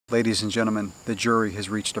Ladies and gentlemen, the jury has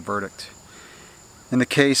reached a verdict. In the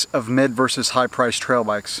case of mid versus high price trail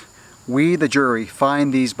bikes, we, the jury,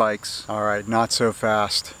 find these bikes. All right, not so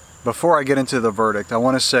fast. Before I get into the verdict, I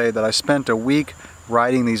want to say that I spent a week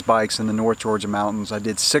riding these bikes in the North Georgia mountains. I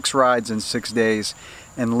did 6 rides in 6 days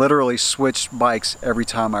and literally switched bikes every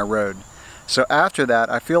time I rode. So after that,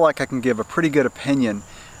 I feel like I can give a pretty good opinion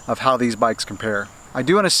of how these bikes compare. I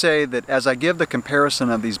do want to say that as I give the comparison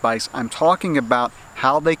of these bikes, I'm talking about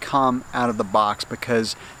how they come out of the box,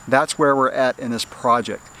 because that's where we're at in this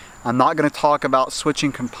project. I'm not going to talk about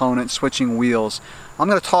switching components, switching wheels. I'm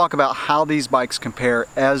going to talk about how these bikes compare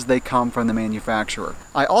as they come from the manufacturer.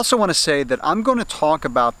 I also want to say that I'm going to talk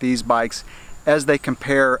about these bikes as they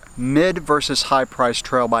compare mid versus high price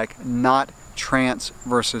trail bike, not Trance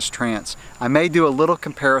versus Trance. I may do a little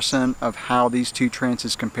comparison of how these two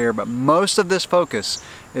Trances compare, but most of this focus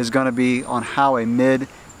is going to be on how a mid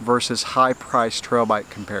versus high price trail bike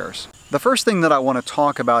compares. The first thing that I want to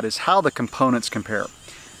talk about is how the components compare.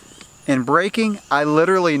 In braking, I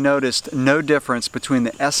literally noticed no difference between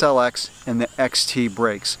the SLX and the XT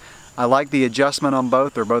brakes. I like the adjustment on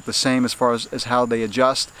both. They're both the same as far as how they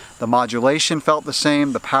adjust. The modulation felt the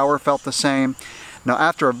same, the power felt the same. Now,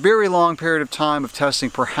 after a very long period of time of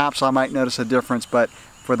testing, perhaps I might notice a difference, but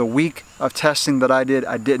for the week of testing that I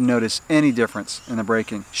didn't notice any difference in the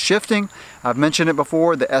braking. Shifting, I've mentioned it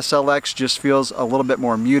before, the SLX just feels a little bit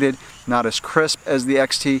more muted, not as crisp as the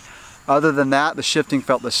XT. Other than that, the shifting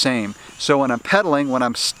felt the same. So when I'm pedaling, when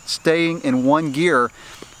I'm staying in one gear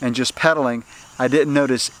and just pedaling, I didn't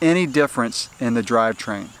notice any difference in the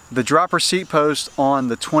drivetrain. The dropper seat post on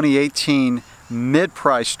the 2018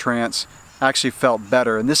 mid-price Trance actually felt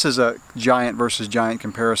better, and this is a giant versus giant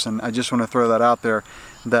comparison. I just want to throw that out there,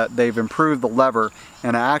 that they've improved the lever,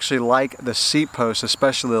 and I actually like the seat post,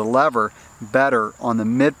 especially the lever, better on the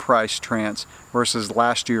mid-price Trance versus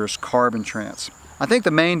last year's Carbon Trance. I think the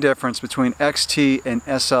main difference between XT and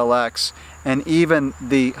SLX, and even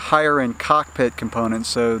the higher end cockpit components,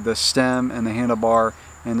 so the stem and the handlebar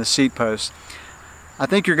and the seat post, I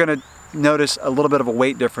think you're going to notice a little bit of a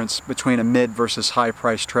weight difference between a mid versus high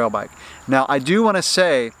price trail bike. Now, I do want to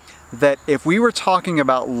say that if we were talking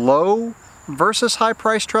about low versus high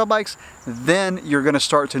price trail bikes, then you're going to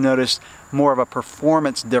start to notice more of a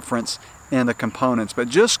performance difference in the components. But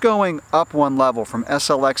just going up one level from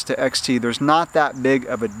SLX to XT, there's not that big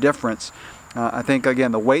of a difference. I think,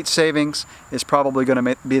 again, the weight savings is probably going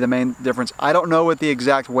to be the main difference. I don't know what the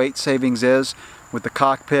exact weight savings is with the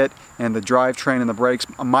cockpit and the drivetrain and the brakes.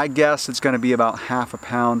 My guess, it's going to be about ½ a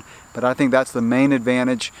pound, but I think that's the main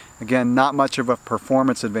advantage. Again, not much of a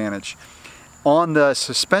performance advantage. On the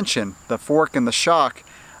suspension, the fork and the shock,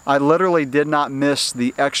 I literally did not miss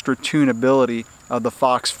the extra tunability of the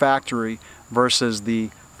Fox factory versus the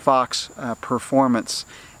Fox performance,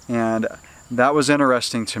 and that was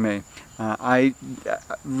interesting to me. I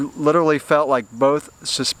literally felt like both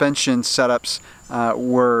suspension setups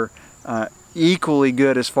were equally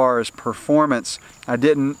good as far as performance. I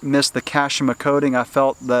didn't miss the Kashima coating. I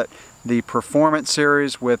felt that the Performance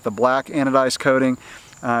series with the black anodized coating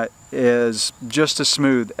is just as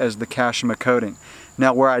smooth as the Kashima coating.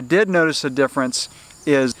 Now, where I did notice a difference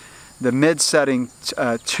is the mid-setting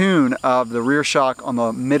tune of the rear shock on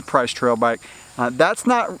the mid-price trail bike. That's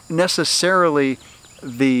not necessarily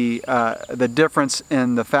the difference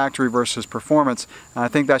in the factory versus performance. I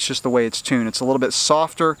think that's just the way it's tuned. It's a little bit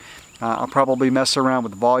softer. I'll probably mess around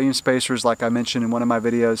with volume spacers like I mentioned in one of my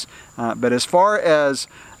videos. But as far as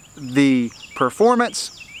the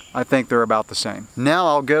performance, I think they're about the same. Now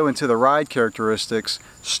I'll go into the ride characteristics,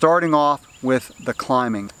 starting off with the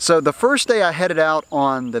climbing. So the first day I headed out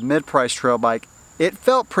on the mid-price trail bike, it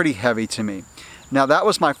felt pretty heavy to me. Now, that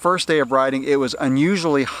was my first day of riding. It was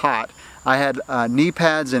unusually hot. I had knee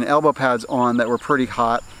pads and elbow pads on that were pretty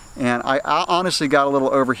hot, and I honestly got a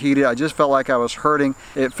little overheated. I just felt like I was hurting.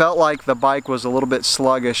 It felt like the bike was a little bit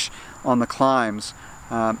sluggish on the climbs,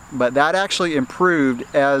 but that actually improved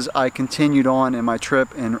as I continued on in my trip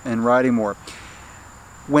and riding more.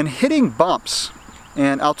 When hitting bumps,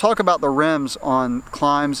 and I'll talk about the rims on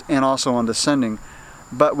climbs and also on descending,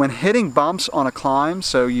 but when hitting bumps on a climb,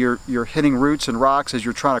 so you're hitting roots and rocks as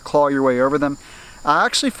you're trying to claw your way over them, I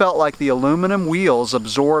actually felt like the aluminum wheels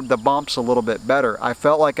absorbed the bumps a little bit better. I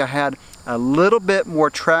felt like I had a little bit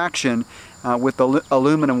more traction with the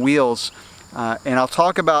aluminum wheels, and I'll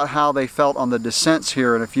talk about how they felt on the descents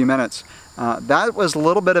here in a few minutes. That was a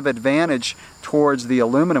little bit of advantage towards the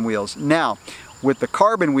aluminum wheels. Now, with the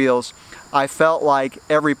carbon wheels, I felt like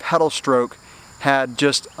every pedal stroke had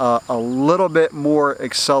just a little bit more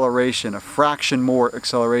acceleration, a fraction more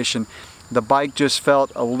acceleration. The bike just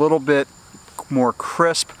felt a little bit more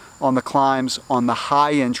crisp on the climbs on the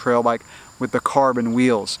high-end trail bike with the carbon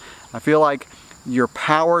wheels. I feel like your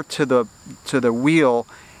power to the wheel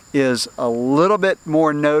is a little bit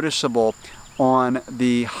more noticeable on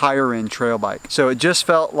the higher end trail bike. So it just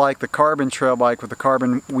felt like the carbon trail bike with the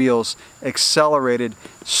carbon wheels accelerated,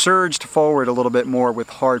 surged forward a little bit more with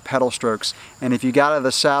hard pedal strokes. And if you got out of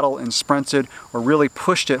the saddle and sprinted or really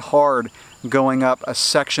pushed it hard going up a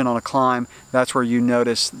section on a climb, that's where you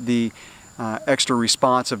notice the extra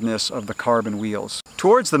responsiveness of the carbon wheels.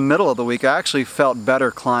 Towards the middle of the week, I actually felt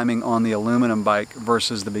better climbing on the aluminum bike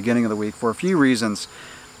versus the beginning of the week for a few reasons.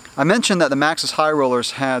 I mentioned that the Maxxis High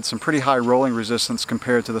Rollers had some pretty high rolling resistance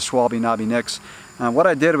compared to the Schwalbe Knobby Nicks. What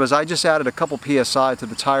I did was I just added a couple PSI to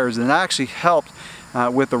the tires, and that actually helped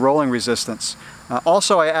with the rolling resistance.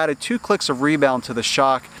 Also, I added 2 clicks of rebound to the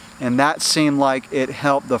shock, and that seemed like it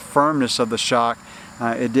helped the firmness of the shock.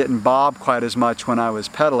 It didn't bob quite as much when I was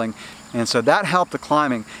pedaling, and so that helped the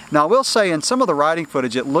climbing. Now I will say in some of the riding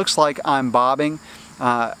footage it looks like I'm bobbing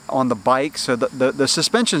on the bike, so the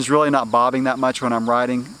suspension's really not bobbing that much when I'm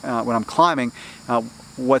riding, when I'm climbing.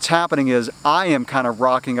 What's happening is I am kind of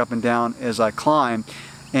rocking up and down as I climb,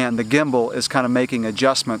 and the gimbal is kind of making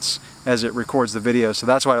adjustments as it records the video, so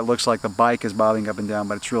that's why it looks like the bike is bobbing up and down,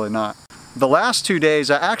 but it's really not. The last 2 days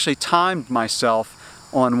I actually timed myself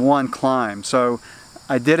on one climb. So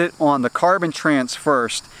I did it on the Carbon Trance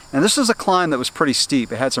first, and this is a climb that was pretty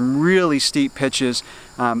steep. It had some really steep pitches.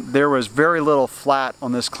 There was very little flat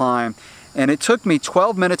on this climb, and it took me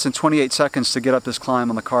 12 minutes and 28 seconds to get up this climb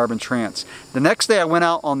on the Carbon Trance. The next day I went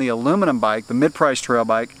out on the aluminum bike, the mid-price trail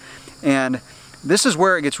bike, and this is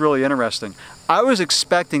where it gets really interesting. I was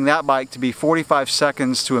expecting that bike to be 45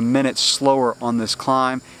 seconds to a minute slower on this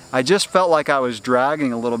climb. I just felt like I was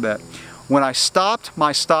dragging a little bit. When I stopped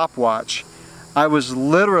my stopwatch, I was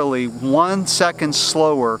literally 1 second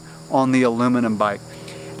slower on the aluminum bike.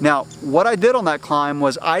 Now, what I did on that climb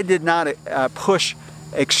was I did not push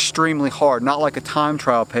extremely hard, not like a time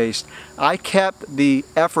trial pace. I kept the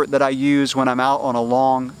effort that I use when I'm out on a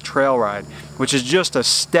long trail ride, which is just a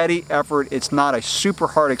steady effort. It's not a super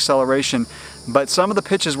hard acceleration, but some of the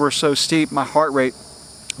pitches were so steep, my heart rate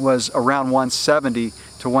was around 170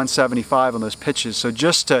 to 175 on those pitches. So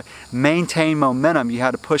just to maintain momentum, you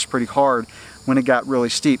had to push pretty hard when it got really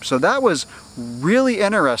steep. So that was really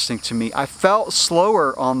interesting to me. I felt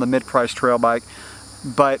slower on the mid-price trail bike,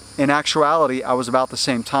 but in actuality, I was about the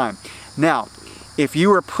same time. Now, if you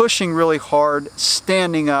were pushing really hard,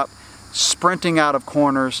 standing up, sprinting out of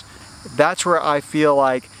corners, that's where I feel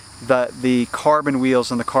like the carbon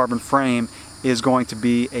wheels and the carbon frame is going to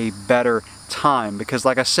be a better time, because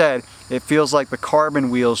like I said, it feels like the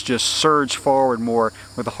carbon wheels just surge forward more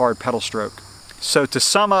with a hard pedal stroke. So to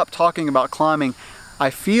sum up, talking about climbing, I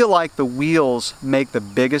feel like the wheels make the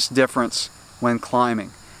biggest difference when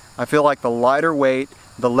climbing. I feel like the lighter weight,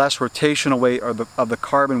 the less rotational weight of the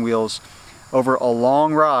carbon wheels over a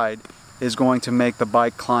long ride is going to make the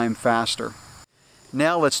bike climb faster.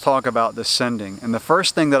 Now let's talk about descending. And the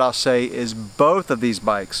first thing that I'll say is both of these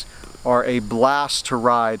bikes are a blast to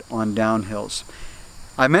ride on downhills.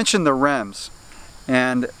 I mentioned the rims,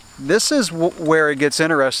 and this is where it gets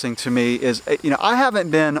interesting to me is, you know, I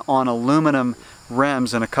haven't been on aluminum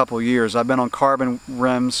rims in a couple years. I've been on carbon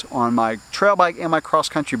rims on my trail bike and my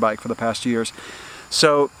cross-country bike for the past years.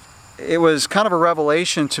 So it was kind of a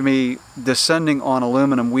revelation to me descending on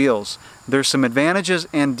aluminum wheels. There's some advantages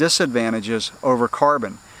and disadvantages over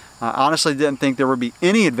carbon. I honestly didn't think there would be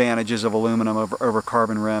any advantages of aluminum over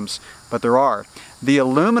carbon rims, but there are. The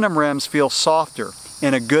aluminum rims feel softer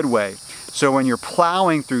in a good way. So when you're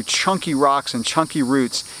plowing through chunky rocks and chunky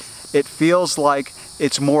roots, it feels like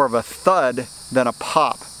it's more of a thud than a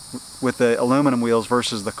pop with the aluminum wheels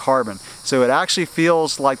versus the carbon. So it actually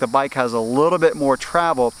feels like the bike has a little bit more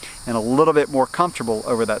travel and a little bit more comfortable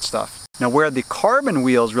over that stuff. Now where the carbon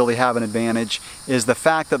wheels really have an advantage is the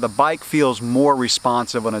fact that the bike feels more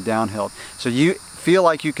responsive on a downhill. So you feel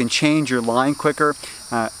like you can change your line quicker.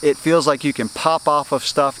 It feels like you can pop off of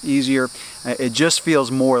stuff easier. It just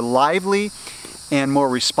feels more lively and more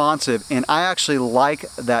responsive, and I actually like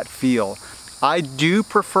that feel. I do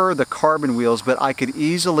prefer the carbon wheels, but I could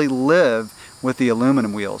easily live with the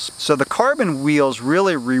aluminum wheels. So the carbon wheels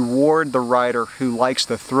really reward the rider who likes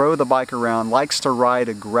to throw the bike around, likes to ride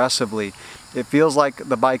aggressively. It feels like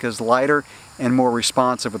the bike is lighter and more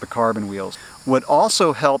responsive with the carbon wheels. What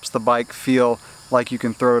also helps the bike feel like you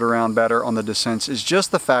can throw it around better on the descents is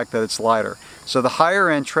just the fact that it's lighter. So the higher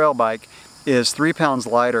end trail bike is 3 pounds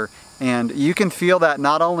lighter, and you can feel that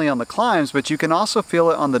not only on the climbs, but you can also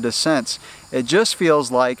feel it on the descents. It just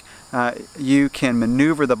feels like you can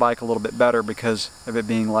maneuver the bike a little bit better because of it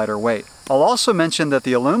being lighter weight. I'll also mention that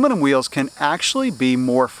the aluminum wheels can actually be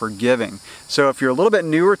more forgiving. So if you're a little bit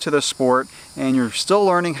newer to the sport and you're still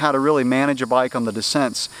learning how to really manage a bike on the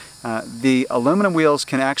descents, the aluminum wheels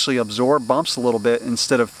can actually absorb bumps a little bit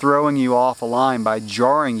instead of throwing you off a line by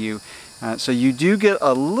jarring you. So you do get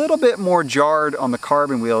a little bit more jarred on the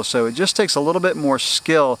carbon wheels, so it just takes a little bit more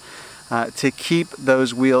skill to keep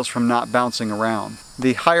those wheels from not bouncing around.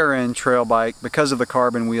 The higher end trail bike, because of the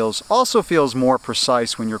carbon wheels, also feels more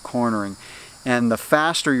precise when you're cornering. And the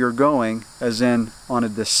faster you're going, as in on a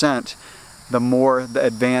descent, the more the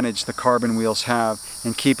advantage the carbon wheels have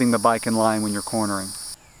in keeping the bike in line when you're cornering.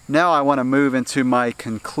 Now I want to move into my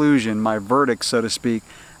conclusion, my verdict, so to speak,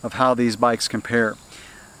 of how these bikes compare.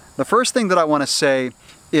 The first thing that I want to say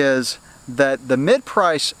is that the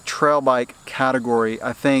mid-price trail bike category,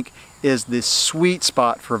 I think, is the sweet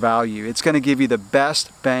spot for value. It's going to give you the best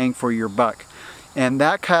bang for your buck. And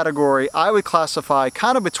that category I would classify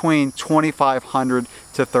kind of between $2,500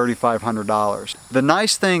 to $3,500. The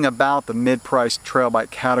nice thing about the mid-price trail bike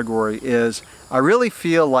category is I really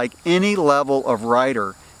feel like any level of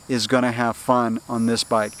rider is going to have fun on this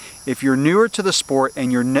bike. If you're newer to the sport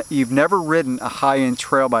and you've never ridden a high-end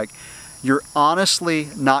trail bike, you're honestly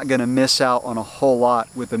not going to miss out on a whole lot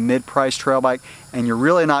with a mid-price trail bike, and you're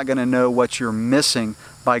really not going to know what you're missing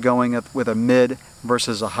by going with a mid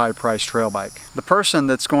versus a high-price trail bike. The person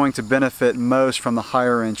that's going to benefit most from the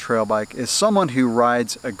higher-end trail bike is someone who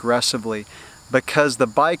rides aggressively, because the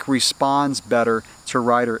bike responds better to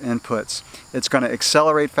rider inputs. It's going to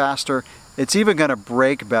accelerate faster. It's even going to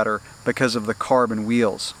brake better because of the carbon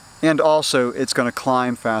wheels. And also, it's going to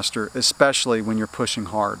climb faster, especially when you're pushing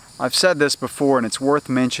hard. I've said this before, and it's worth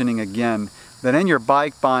mentioning again, that in your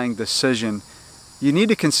bike buying decision, you need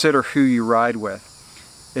to consider who you ride with.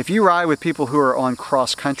 If you ride with people who are on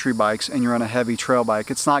cross-country bikes and you're on a heavy trail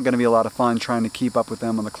bike, it's not going to be a lot of fun trying to keep up with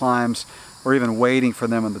them on the climbs or even waiting for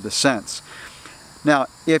them on the descents. Now,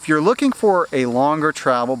 if you're looking for a longer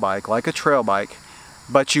travel bike, like a trail bike,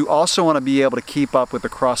 but you also want to be able to keep up with the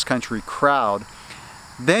cross-country crowd,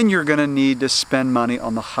 then you're going to need to spend money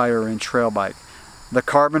on the higher end trail bike. The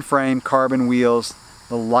carbon frame, carbon wheels,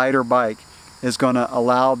 the lighter bike is going to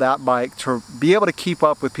allow that bike to be able to keep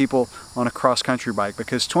up with people on a cross-country bike,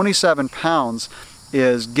 because 27 pounds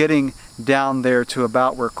is getting down there to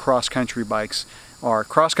about where cross-country bikes are.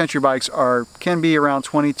 Cross-country bikes can be around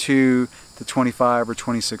 22 to 25 or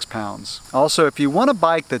 26 pounds. Also, if you want a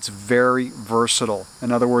bike that's very versatile,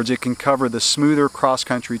 in other words, it can cover the smoother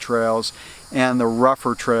cross-country trails and the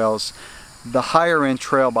rougher trails, the higher end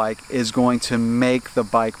trail bike is going to make the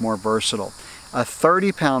bike more versatile. A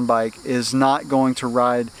 30-pound bike is not going to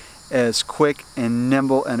ride as quick and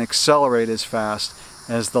nimble and accelerate as fast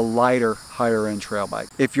as the lighter, higher end trail bike.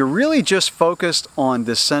 If you're really just focused on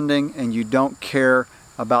descending and you don't care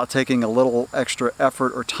about taking a little extra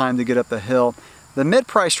effort or time to get up the hill, the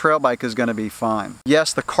mid-price trail bike is going to be fine.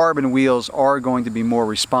 Yes, the carbon wheels are going to be more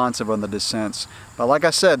responsive on the descents, but like I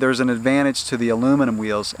said, there's an advantage to the aluminum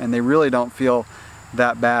wheels, and they really don't feel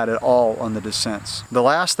that bad at all on the descents. The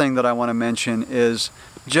last thing that I want to mention is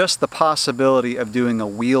just the possibility of doing a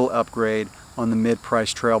wheel upgrade on the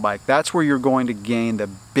mid-price trail bike. That's where you're going to gain the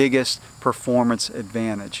biggest performance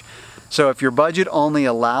advantage. So if your budget only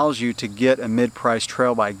allows you to get a mid-price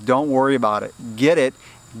trail bike, don't worry about it. Get it,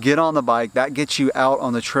 get on the bike. That gets you out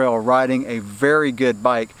on the trail riding a very good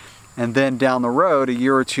bike, and then down the road, a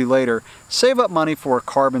year or two later, save up money for a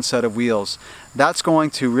carbon set of wheels. That's going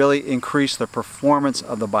to really increase the performance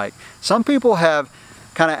of the bike. Some people have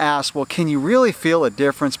kind of asked, well, can you really feel a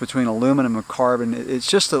difference between aluminum and carbon? It's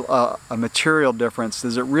just a material difference.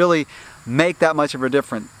 Does it really make that much of a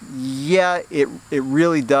difference? Yeah, it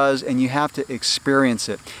really does, and you have to experience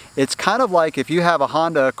it. It's kind of like if you have a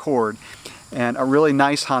Honda Accord, and a really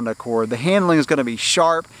nice Honda Accord, the handling is going to be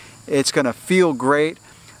sharp, it's going to feel great,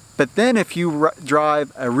 but then if you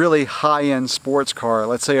drive a really high-end sports car,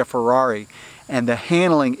 let's say a Ferrari, and the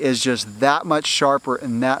handling is just that much sharper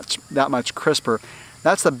and that much crisper,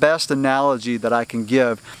 that's the best analogy that I can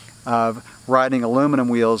give of riding aluminum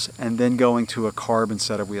wheels and then going to a carbon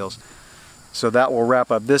set of wheels. So that will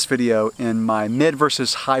wrap up this video in my mid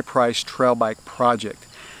versus high price trail bike project.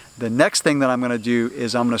 The next thing that I'm going to do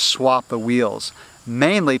is I'm going to swap the wheels,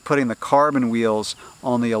 mainly putting the carbon wheels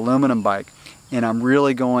on the aluminum bike, and I'm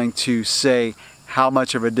really going to say how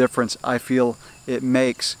much of a difference I feel it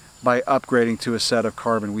makes by upgrading to a set of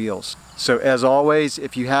carbon wheels. So as always,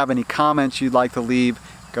 if you have any comments you'd like to leave,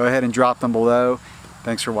 go ahead and drop them below.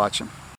 Thanks for watching.